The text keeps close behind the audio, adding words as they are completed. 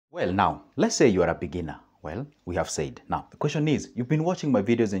Well, now, let's say you are a beginner. Well, we have said. Now, the question is, you've been watching my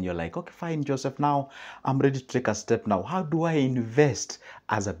videos and you're like, okay, fine, Joseph, now I'm ready to take a step now. How do I invest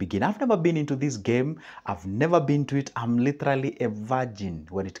as a beginner? I've never been into this game. I've never been to it. I'm literally a virgin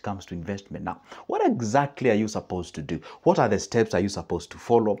when it comes to investment. Now, what exactly are you supposed to do? What are the steps are you supposed to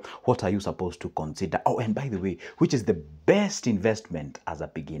follow? What are you supposed to consider? Oh, and by the way, which is the best investment as a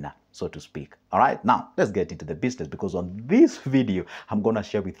beginner, so to speak? All right, now let's get into the business, because on this video, I'm going to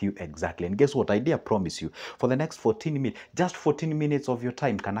share with you exactly. And guess what? I dare promise you, for the next 14 minutes, just 14 minutes of your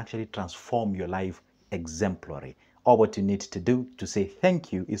time can actually transform your life exemplary. All what you need to do to say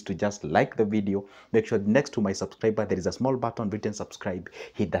thank you is to just like the video. Make sure next to my subscriber, there is a small button written subscribe.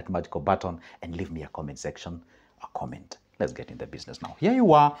 Hit that magical button and leave me a comment section, a comment. Let's get in the business now. Here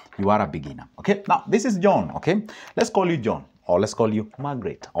you are a beginner. Okay, now this is John. Okay, let's call you John, or let's call you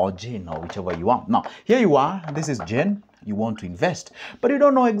Margaret or Jane, or whichever you want. Now, here you are, this is Jane. You want to invest, but you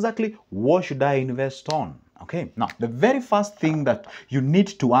don't know exactly what should I invest on. Okay, now the very first thing that you need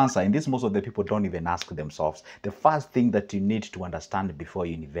to answer, and this most of the people don't even ask themselves, the first thing that you need to understand before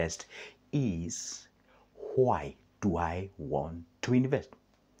you invest is, why do I want to invest?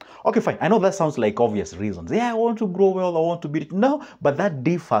 Okay, fine. I know that sounds like obvious reasons. Yeah, I want to grow well, I want to be rich. No, but that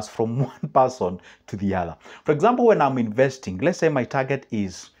differs from one person to the other. For example, when I'm investing, let's say my target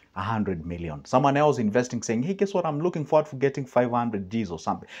is 100 million. Someone else investing saying, hey, guess what? I'm looking forward to getting 500 G's or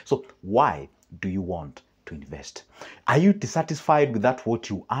something. So why do you want to invest? Are you dissatisfied with that what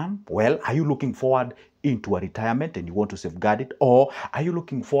you earn? Well, are you looking forward into a retirement and you want to safeguard it? Or are you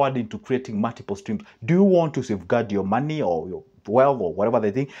looking forward into creating multiple streams? Do you want to safeguard your money or your wealth or whatever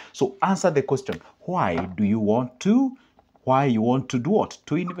they think? So answer the question, why do you want to? Why you want to do what?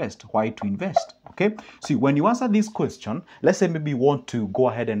 To invest. Why to invest? Okay. See, when you answer this question, let's say maybe you want to go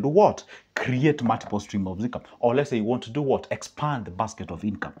ahead and do what? Create multiple streams of income. Or let's say you want to do what? Expand the basket of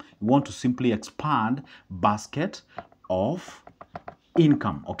income. You want to simply expand basket of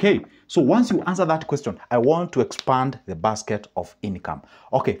income. Okay, so once you answer that question, I want to expand the basket of income.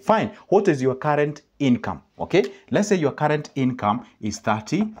 Okay, fine. What is your current income? Okay, let's say your current income is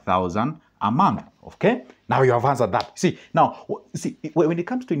 30,000 a month. Okay, now you have answered that. See, now, see, when it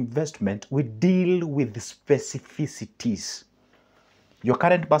comes to investment, we deal with the specificities. Your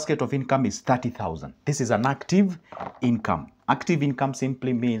current basket of income is 30,000. This is an active income. Active income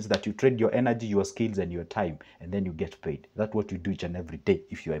simply means that you trade your energy, your skills, and your time, and then you get paid. That's what you do each and every day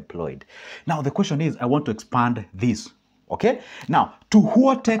if you're employed. Now, the question is, I want to expand this. Okay? Now, to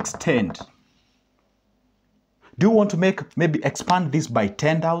what extent? Do you want to maybe expand this by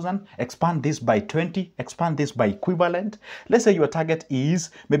 10,000, expand this by 20, expand this by equivalent? Let's say your target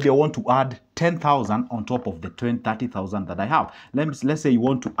is, maybe I want to add 10,000 on top of the 30,000 that I have. Let's say you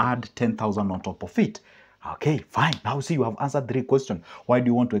want to add 10,000 on top of it. Okay, fine. Now see, you have answered 3 questions. Why do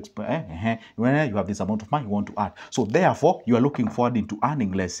you want to expand? When you have this amount of money you want to add. So therefore, you are looking forward into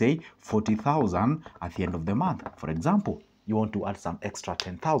earning, let's say, 40,000 at the end of the month, for example. You want to add some extra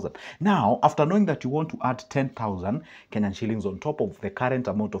 10,000. Now, after knowing that you want to add 10,000 Kenyan shillings on top of the current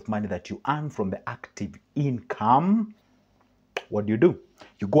amount of money that you earn from the active income, what do?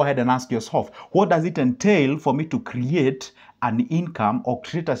 You go ahead and ask yourself, what does it entail for me to create an income or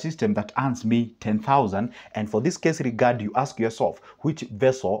create a system that earns me 10,000? And for this case regard, you ask yourself, which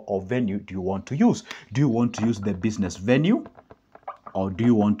vessel or venue do you want to use? Do you want to use the business venue, or do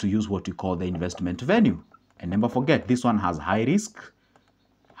you want to use what you call the investment venue? And never forget, this one has high risk,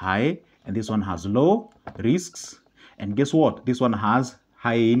 and this one has low risks. And guess what? This one has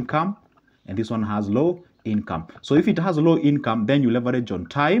high income, and this one has low income. So if it has low income, then you leverage on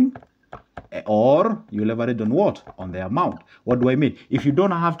time, or you leverage on what? On the amount. What do I mean? If you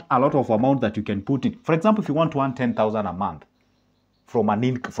don't have a lot of amount that you can put in, for example, if you want to earn 10,000 a month from an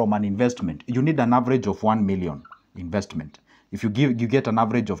investment, you need an average of 1 million investment. If you get an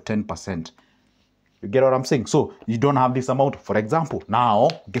average of 10%. You get what I'm saying? So you don't have this amount, for example. Now,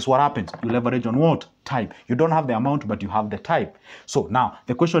 guess what happens? You leverage on what? Time. You don't have the amount, but you have the time. So now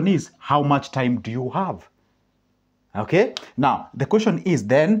the question is, how much time do you have? Okay. Now the question is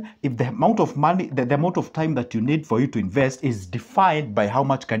then, if the amount of money, the amount of time that you need for you to invest is defined by how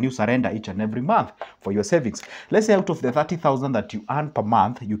much can you surrender each and every month for your savings. Let's say out of the 30,000 that you earn per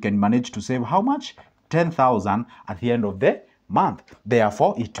month, you can manage to save how much? 10,000 at the end of the month.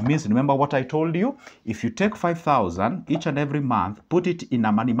 Therefore, it means, remember what I told you, if you take 5,000 each and every month, put it in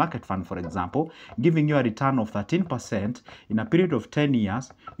a money market fund, for example, giving you a return of 13%, in a period of 10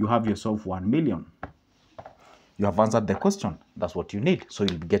 years, you have yourself 1 million. You have answered the question. That's what you need. So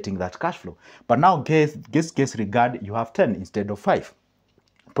you'll be getting that cash flow. But now, case regard, you have 10 instead of 5.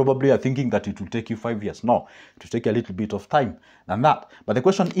 Probably you're thinking that it will take you 5 years. No, it will take a little bit of time than that. But the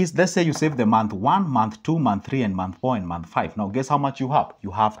question is, let's say you save the month 1, month 2, month 3, and month 4, and month 5. Now, guess how much you have?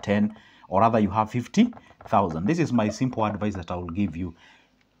 You have 10, or rather you have 50,000. This is my simple advice that I will give you.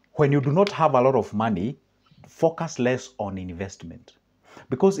 When you do not have a lot of money, focus less on investment.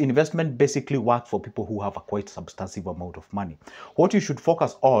 Because investment basically works for people who have a quite substantive amount of money. What you should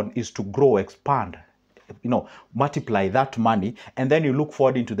focus on is to grow, expand, multiply that money, and then you look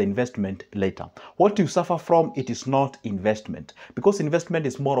forward into the investment later. What you suffer from, it is not investment, because investment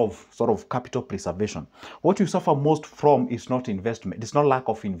is more of sort of capital preservation. What you suffer most from is not investment. It's not lack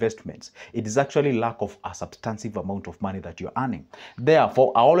of investments. It is actually lack of a substantive amount of money that you're earning.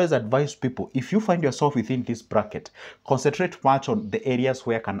 Therefore, I always advise people, if you find yourself within this bracket, concentrate much on the areas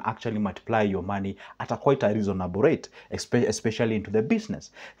where you can actually multiply your money at a quite a reasonable rate, especially into the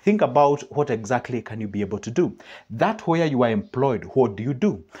business. Think about what exactly can you be able to do. That where you are employed, what do you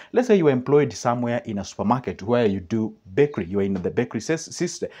do? Let's say you are employed somewhere in a supermarket where you do bakery. You are in the bakery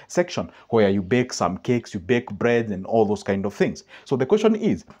section where you bake some cakes, you bake bread and all those kind of things. So the question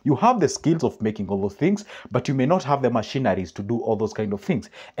is, you have the skills of making all those things, but you may not have the machineries to do all those kind of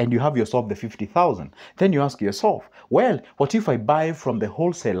things. And you have yourself the 50,000. Then you ask yourself, well, what if I buy from the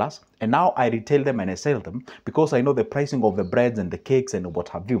wholesalers and now I retail them and I sell them because I know the pricing of the breads and the cakes and what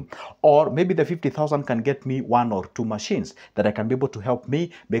have you? Or maybe the 50,000 can get me 1 or 2 machines that I can be able to help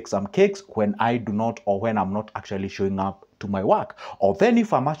me bake some cakes when I do not, or when I'm not actually showing up to my work. Or then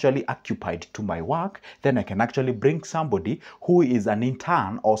if I'm actually occupied to my work, then I can actually bring somebody who is an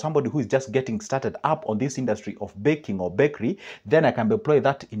intern or somebody who is just getting started up on this industry of baking or bakery. Then I can deploy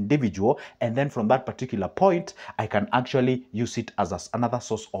that individual, and then from that particular point, I can actually use it as another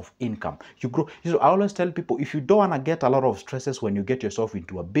source of income. You grow. I always tell people, if you don't want to get a lot of stresses when you get yourself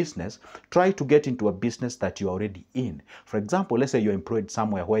into a business, try to get into a business that you're already in. For example, let's say you're employed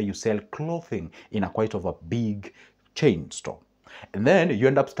somewhere where you sell clothing in a quite of a big chain store, and then you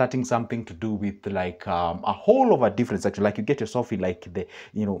end up starting something to do with like a whole of a different section. Like you get yourself in like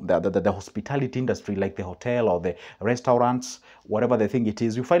the hospitality industry, like the hotel or the restaurants, whatever the thing it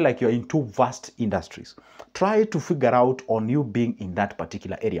is. You find like you're in 2 vast industries. Try to figure out on you being in that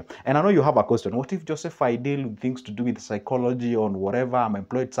particular area. And I know you have a question, what if, Joseph, I deal with things to do with psychology or whatever, I'm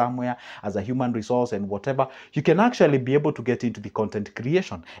employed somewhere as a human resource and whatever? You can actually be able to get into the content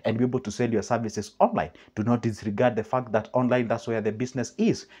creation and be able to sell your services online. Do not disregard the fact that online, that's where the business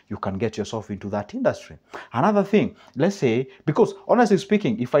is. You can get yourself into that industry. Another thing, let's say, because honestly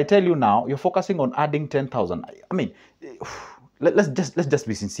speaking, if I tell you now you're focusing on adding 10,000, I mean, let's just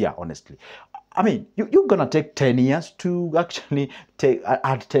be sincere, honestly. I mean, you're gonna take 10 years to actually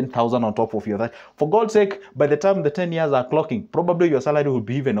add 10,000 on top of your that. For God's sake, by the time the 10 years are clocking, probably your salary will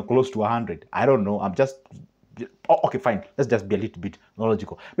be even close to 100. I don't know. I'm just... Oh, okay, fine. Let's just be a little bit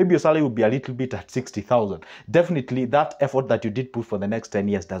logical. Maybe your salary will be a little bit at 60,000. Definitely, that effort that you did put for the next 10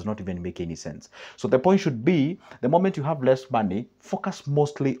 years does not even make any sense. So the point should be, the moment you have less money, focus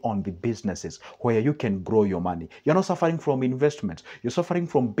mostly on the businesses where you can grow your money. You're not suffering from investments. You're suffering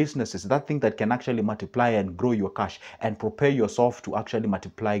from businesses, that thing that can actually multiply and grow your cash and prepare yourself to actually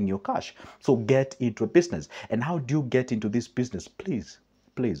multiplying your cash. So get into a business. And how do you get into this business? Please,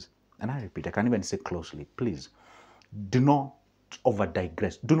 and I repeat, I can even say closely, please, do not over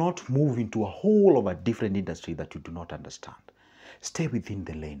digress. Do not move into a whole of a different industry that you do not understand. Stay within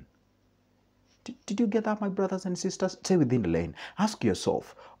the lane. Did you get that, my brothers and sisters? Stay within the lane. Ask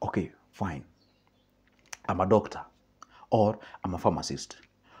yourself, okay, fine. I'm a doctor, or I'm a pharmacist,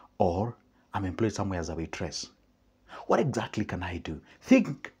 or I'm employed somewhere as a waitress. What exactly can I do?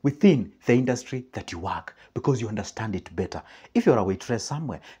 Think within the industry that you work, because you understand it better. If you're a waitress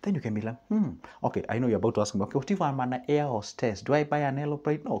somewhere, then you can be like, okay, I know you're about to ask me, okay, what if I'm an air hostess? Do I buy an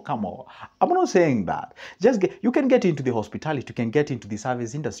aeroplane? No, come on. I'm not saying that. You can get into the hospitality, you can get into the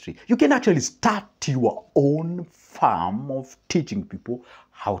service industry. You can actually start your own farm of teaching people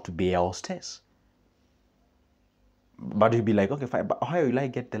how to be a hostess. But you'll be like, okay, fine, but how will I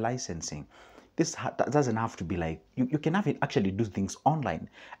get the licensing? This doesn't have to be like, you can have it actually do things online.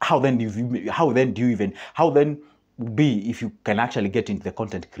 How then be if you can actually get into the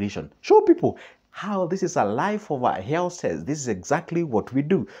content creation? Show people how this is a life of a hostess. This is exactly what we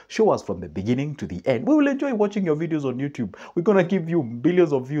do. Show us from the beginning to the end. We will enjoy watching your videos on YouTube. We're gonna give you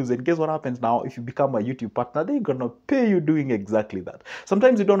billions of views, and guess what happens now? If you become a YouTube partner, they're gonna pay you doing exactly that.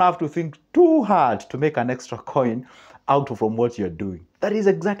 Sometimes you don't have to think too hard to make an extra coin out from what you're doing. That is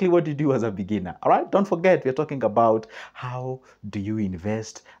exactly what you do as a beginner. All right, don't forget, we're talking about how do you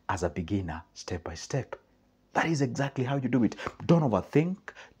invest as a beginner, step by step. That is exactly how you do it. Don't overthink.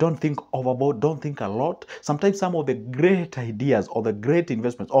 Don't think overboard. Don't think a lot. Sometimes some of the great ideas or the great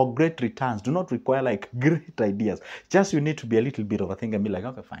investments or great returns do not require like great ideas. Just you need to be a little bit overthink and be like,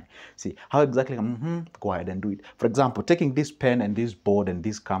 okay, fine. See, how exactly, go ahead and do it. For example, taking this pen and this board and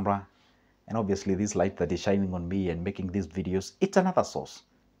this camera, and obviously this light that is shining on me and making these videos, it's another source.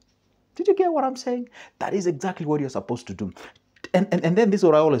 Did you get what I'm saying? That is exactly what you're supposed to do. And then this is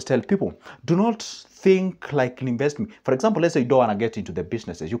what I always tell people. Do not think like an investment. For example, let's say you don't want to get into the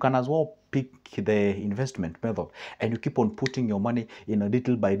businesses. You can as well pick the investment method and you keep on putting your money in a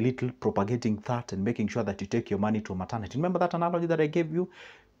little by little, propagating that and making sure that you take your money to a maternity. Remember that analogy that I gave you?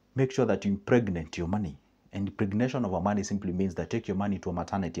 Make sure that you impregnate your money. And impregnation of a money simply means that take your money to a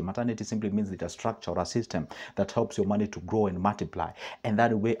maternity. Maternity simply means it's a structure or a system that helps your money to grow and multiply. And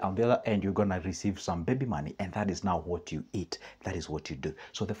that way, on the other end, you're going to receive some baby money. And that is now what you eat. That is what you do.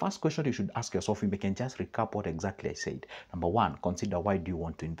 So the first question you should ask yourself, if you can just recap what exactly I said. Number one, consider why do you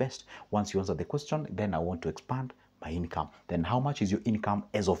want to invest? Once you answer the question, then I want to expand my income. Then how much is your income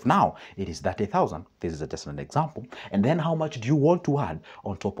as of now? It is 30,000. This is just an example. And then how much do you want to add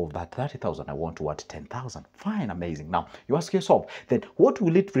on top of that 30,000? I want to add 10,000. Fine, amazing. Now you ask yourself, then what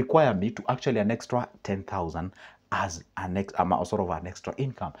will it require me to actually an extra 10,000 as an extra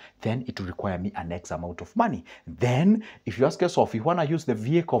income? Then it will require me an X amount of money. Then if you ask yourself, you want to use the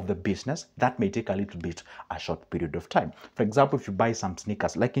vehicle of the business, that may take a little bit a short period of time. For example, if you buy some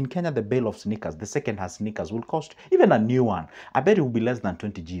sneakers, like in Kenya, the bale of sneakers, the second-hand sneakers will cost, even a new one, I bet it will be less than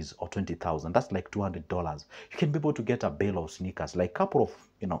 20 G's or 20,000. That's like $200. You can be able to get a bale of sneakers, like a couple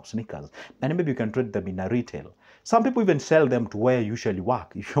of sneakers, and maybe you can trade them in a retail. Some people even sell them to where you usually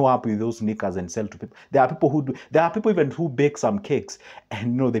work. You show up with those sneakers and sell to people. There are people who do. There are people even who bake some cakes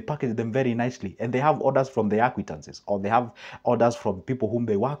and they package them very nicely, and they have orders from their acquaintances or they have orders from people whom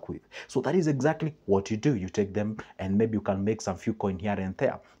they work with. So that is exactly what you do. You take them and maybe you can make some few coin here and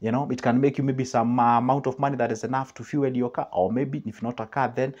there. It can make you maybe some amount of money that is enough to fuel your car, or maybe if not a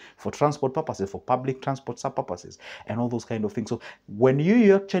car, then for transport purposes, for public transport purposes, and all those kind of things. So when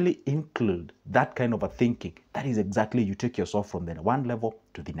you actually include that kind of a thinking, that is exactly, you take yourself from the one level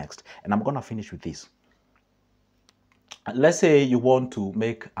to the next. And I'm going to finish with this. Let's say you want to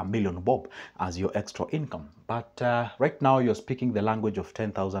make $1 million bob as your extra income, but right now you're speaking the language of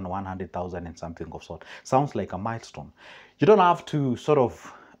 10,000, 100,000 and something of sort. Sounds like a milestone. You don't have to sort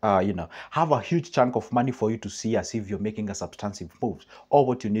of have a huge chunk of money for you to see as if you're making a substantive move. All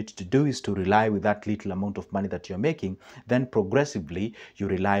what you need to do is to rely with that little amount of money that you're making, then progressively you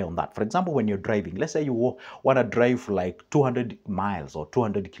rely on that. For example, when you're driving, let's say you want to drive like 200 miles or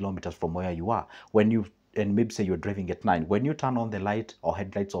 200 kilometers from where you are. And maybe say you're driving at night, when you turn on the light or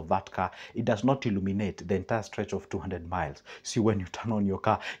headlights of that car, it does not illuminate the entire stretch of 200 miles. See, when you turn on your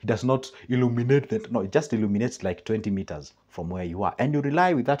car, it does not illuminate that. No, it just illuminates like 20 meters from where you are. And you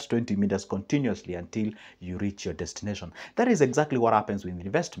rely with that 20 meters continuously until you reach your destination. That is exactly what happens with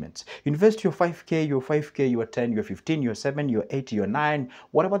investments. Invest your 5K, your 10, your 15, your 7, your 8, your 9,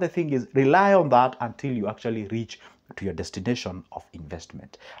 whatever the thing is, rely on that until you actually reach to your destination of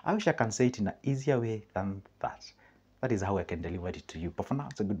investment. I wish I can say it in an easier way than that. That is how I can deliver it to you. But for now,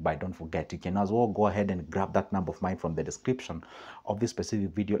 it's a goodbye. Don't forget, you can as well go ahead and grab that number of mine from the description of this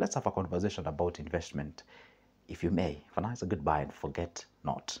specific video. Let's have a conversation about investment, if you may. For now, it's a goodbye, and forget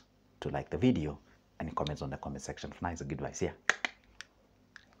not to like the video and comments on the comment section. For now, it's a goodbye. See ya.